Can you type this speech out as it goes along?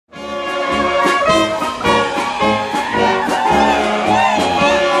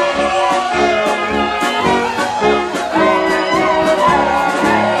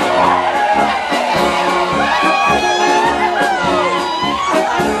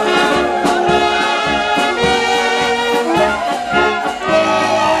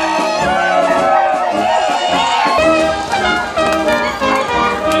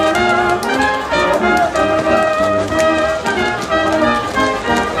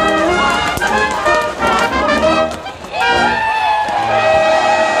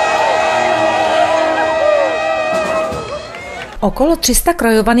Okolo 300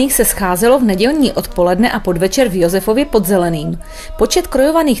 krojovaných se scházelo v nedělní odpoledne a podvečer v Josefově pod Zeleným. Počet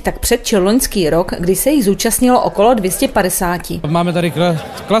krojovaných tak předčil loňský rok, kdy se jich zúčastnilo okolo 250. Máme tady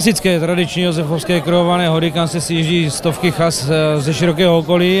klasické tradiční josefovské krojované hody, kam se sjíždí stovky chas ze širokého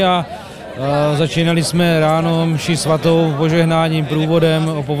okolí a začínali jsme ráno mší svatou, požehnáním, průvodem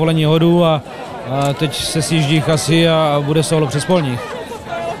o povolení hodů a teď se sjíždí chasy a bude solo přes polních.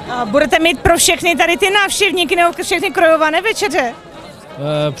 Budete mít pro všechny tady ty návštěvníky nebo všechny krojované večeře?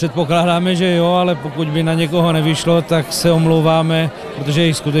 Předpokládáme, že jo, ale pokud by na někoho nevyšlo, tak se omlouváme, protože je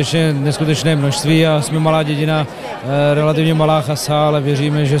jich skutečně neskutečné množství a jsme malá dědina, relativně malá chasa, ale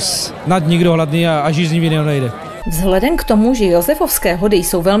věříme, že snad nikdo hladný a žíznivý neodejde. Vzhledem k tomu, že josefovské hody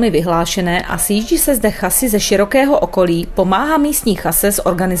jsou velmi vyhlášené a sjíždí se zde chasy ze širokého okolí, pomáhá místní chase s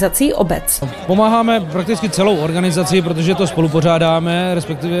organizací obec. Pomáháme prakticky celou organizaci, protože to spolupořádáme,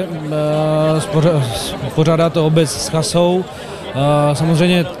 respektive pořádá to obec s chasou.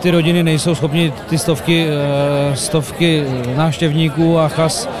 Samozřejmě ty rodiny nejsou schopni ty stovky návštěvníků a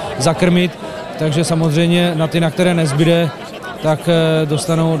chas zakrmit, takže samozřejmě na ty, na které nezbyde, tak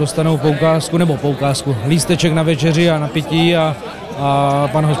dostanou poukázku, lísteček na večeři a na pití a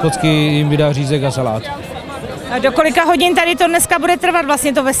pan hospodský jim vydá řízek a salát. A do kolika hodin tady to dneska bude trvat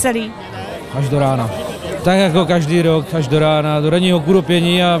vlastně to veselí? Až do rána. Tak jako každý rok, až do rána, do ranního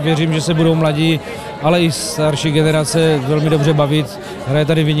kudopění a věřím, že se budou mladí, ale i starší generace velmi dobře bavit. Hraje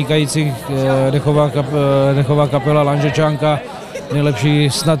tady vynikající dechová kapela Lanžečánka, nejlepší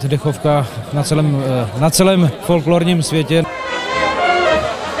snad dechovka na celém folklorním světě.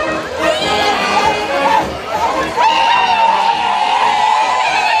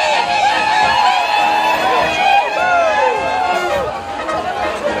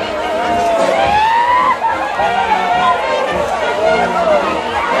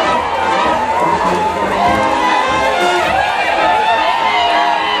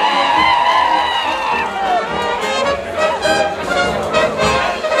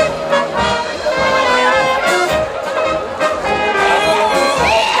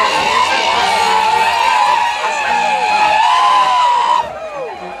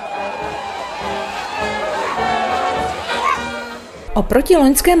 Oproti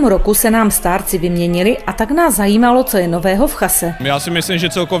loňskému roku se nám stárci vyměnili a tak nás zajímalo, co je nového v chase. Já si myslím, že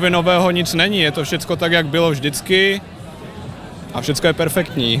celkově nového nic není. Je to všecko tak, jak bylo vždycky a všecko je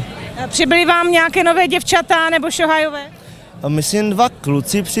perfektní. Přibyly vám nějaké nové děvčata nebo šohajové? Myslím 2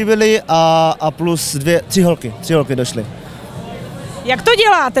 kluci přibyli a plus 3 holky došly. Jak to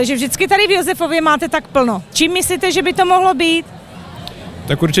děláte, že vždycky tady v Josefově máte tak plno? Čím myslíte, že by to mohlo být?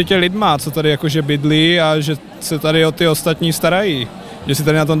 Tak určitě lidma, co tady jakože bydlí a že se tady o ty ostatní starají. Že si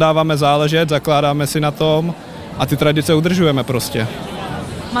tady na tom dáváme záležet, zakládáme si na tom a ty tradice udržujeme prostě.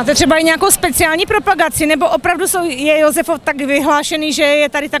 Máte třeba i nějakou speciální propagaci, nebo opravdu je Josefov tak vyhlášený, že je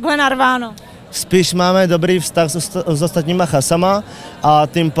tady takhle narváno? Spíš máme dobrý vztah s ostatníma chasama a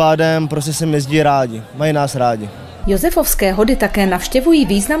tím pádem prostě se jezdí rádi, mají nás rádi. Josefovské hody také navštěvují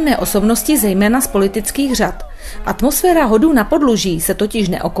významné osobnosti, zejména z politických řad. Atmosféra hodů na podluží se totiž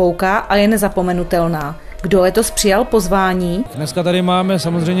neokouká a je nezapomenutelná. Kdo letos přijal pozvání? Dneska tady máme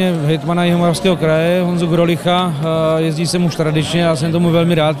samozřejmě hejtmana Jihomoravského kraje, Honzu Grolicha. Jezdí se už tradičně, já jsem tomu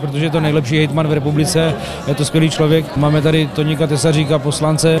velmi rád, protože je to nejlepší hejtman v republice, je to skvělý člověk. Máme tady Toníka Tesaříka,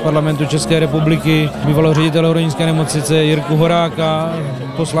 poslance parlamentu České republiky, bývalého ředitele Hronícké nemocnice Jirku Horáka,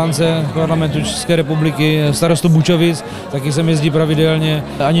 poslance parlamentu České republiky, starostu Bučovic, taky sem jezdí pravidelně,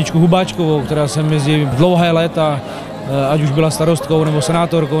 Aničku Hubáčkovou, která sem jezdí dlouhé léta, ať už byla starostkou, nebo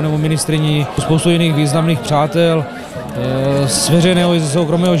senátorkou, nebo ministryní, spoustu jiných významných přátel z veřejného i ze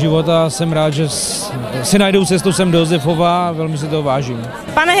soukromého života. Jsem rád, že si najdou cestu sem do Josefova a velmi si toho vážím.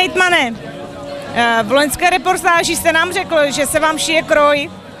 Pane hejtmane, v loňské reportáži jste nám řekl, že se vám šije kroj.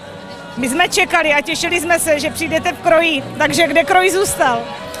 My jsme čekali a těšili jsme se, že přijdete v kroji, takže kde kroj zůstal?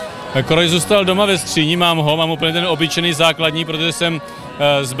 Kroj zůstal doma ve skříni, mám úplně ten obyčejný základní, protože jsem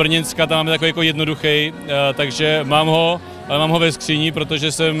z Brněnska, tam máme takový jako jednoduchý, takže mám ho ve skříni,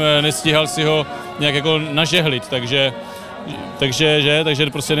 protože jsem nestíhal si ho nějak jako nažehlit, takže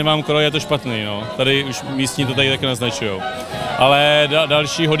prostě nemám kroj, je to špatný, no. Tady už místní to tady taky naznačujou. Ale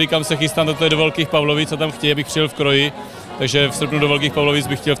další hody, kam se chystám, to je do Velkých Pavlovic, a tam chtějí, abych přijel v kroji, takže v srpnu do Velkých Pavlovic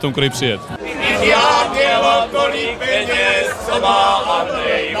bych chtěl v tom kroji přijet. Kolik peněz, co má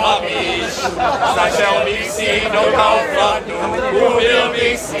Andrej Babiš, zašel bych si do Kauflandu, koupil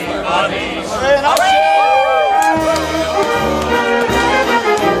bych si Paříž.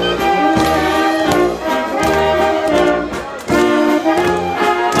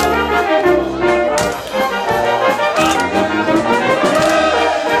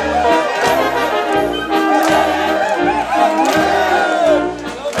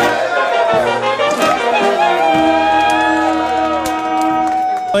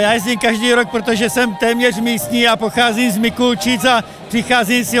 Já jezdím každý rok, protože jsem téměř místní a pocházím z Mikulčic a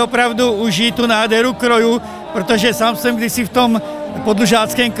přicházím si opravdu užít tu nádheru krojů, protože sám jsem kdysi v tom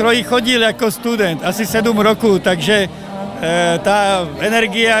podlužáckém kroji chodil jako student, asi 7 roků, takže ta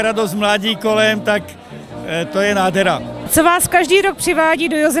energie a radost mládí kolem, tak to je nádhera. Co vás každý rok přivádí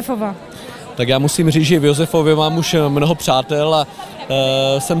do Josefova? Tak já musím říct, že v Josefově mám už mnoho přátel a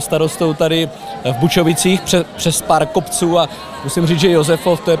jsem starostou tady v Bučovicích přes pár kopců a musím říct, že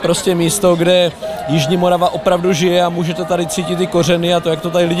Josefov to je prostě místo, kde Jižní Morava opravdu žije a můžete tady cítit ty kořeny a to, jak to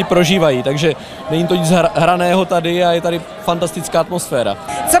tady lidi prožívají. Takže není to nic hraného tady a je tady fantastická atmosféra.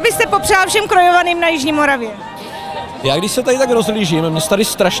 Co byste popřál všem krojovaným na Jižní Moravě? Já když se tady tak rozhlížím, mně se tady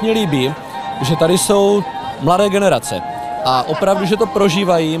strašně líbí, že tady jsou mladé generace a opravdu, že to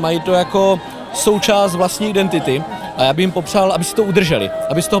prožívají, mají to jako součást vlastní identity a já bych jim popřál, aby si to udrželi,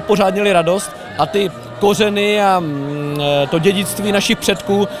 aby z toho pořád měli radost a ty kořeny a to dědictví našich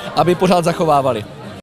předků, aby pořád zachovávali.